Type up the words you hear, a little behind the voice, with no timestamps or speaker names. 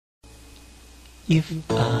If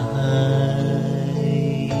I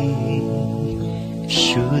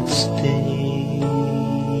should stay,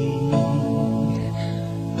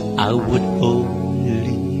 I would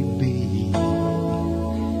only be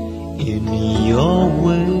in your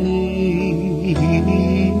way,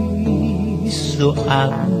 so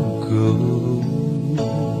I'll go.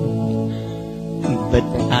 But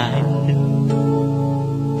I know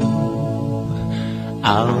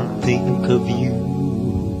I'll think of you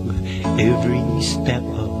every step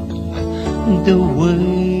of the way.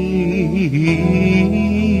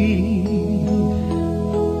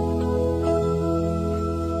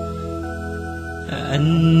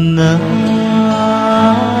 And I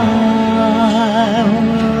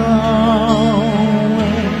will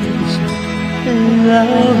always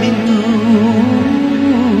love you.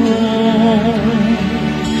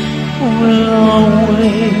 Will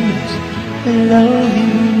always love you.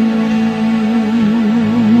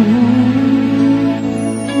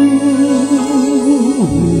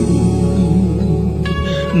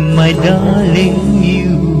 My darling,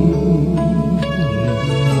 you.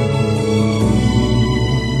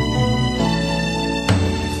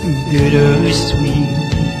 Bittersweet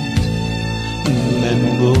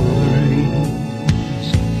memories,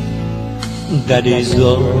 that is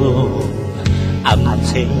all I'm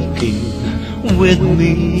taking with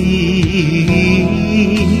me.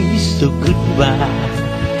 So goodbye,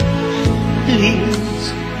 please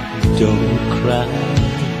don't cry.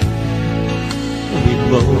 We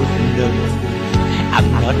both know I'm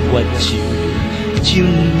not what you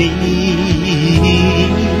need,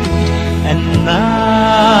 and I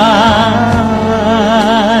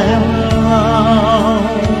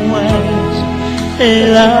will always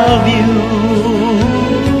love you.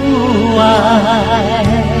 I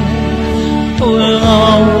will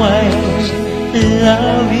always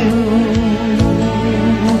love you.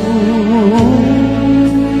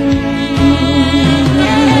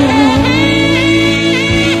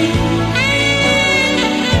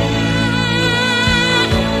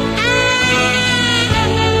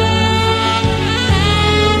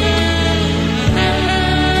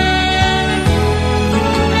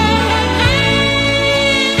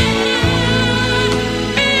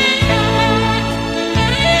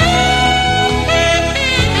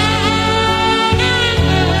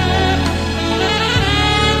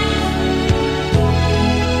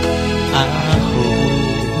 I hope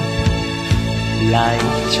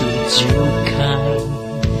life treats you kind,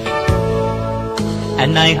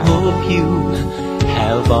 and I hope you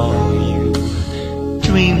have all you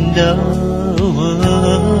dreamed of,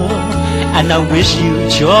 and I wish you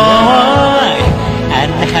joy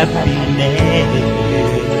and happiness.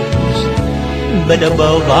 But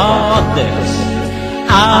above all this,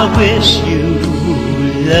 I wish you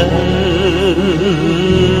love.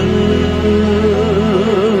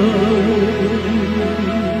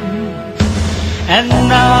 And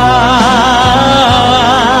I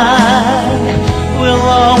will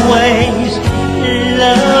always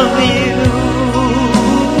love you.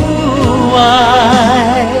 I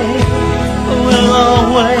will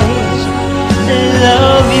always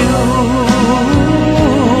love you.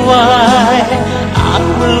 I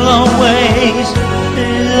will always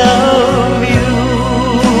love you.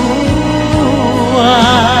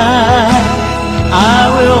 I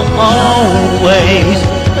will always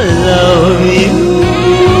love you.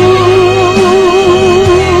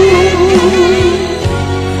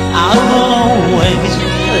 I'll always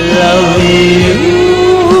love you.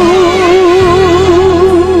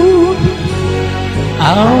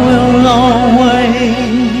 I will always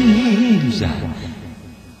love you.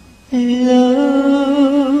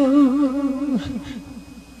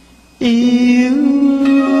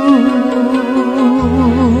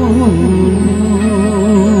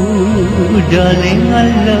 Darling, I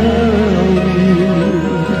love you.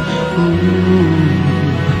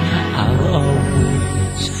 I'll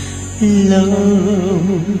always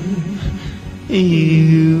love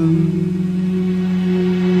you.